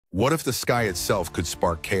What if the sky itself could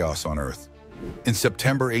spark chaos on Earth? In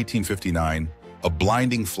September 1859, a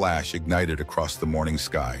blinding flash ignited across the morning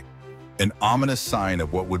sky, an ominous sign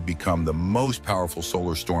of what would become the most powerful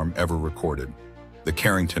solar storm ever recorded, the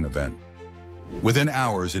Carrington Event. Within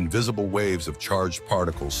hours, invisible waves of charged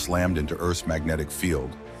particles slammed into Earth's magnetic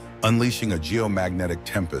field, unleashing a geomagnetic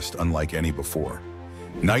tempest unlike any before.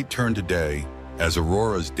 Night turned to day as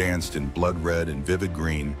auroras danced in blood red and vivid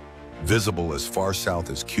green, visible as far south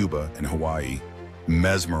as Cuba and Hawaii,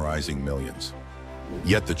 mesmerizing millions.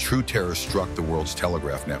 Yet the true terror struck the world's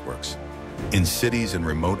telegraph networks. In cities and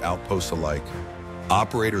remote outposts alike,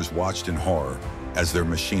 operators watched in horror as their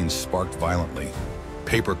machines sparked violently,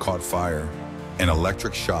 paper caught fire, and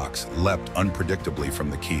electric shocks leapt unpredictably from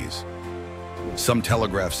the keys. Some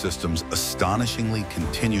telegraph systems astonishingly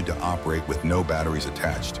continued to operate with no batteries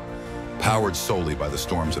attached, powered solely by the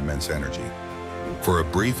storm's immense energy. For a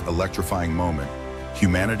brief, electrifying moment,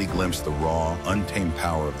 humanity glimpsed the raw, untamed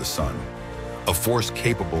power of the sun, a force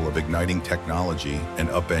capable of igniting technology and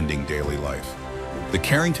upending daily life. The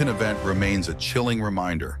Carrington Event remains a chilling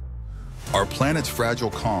reminder. Our planet's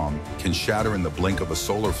fragile calm can shatter in the blink of a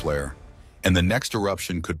solar flare, and the next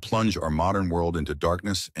eruption could plunge our modern world into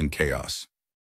darkness and chaos.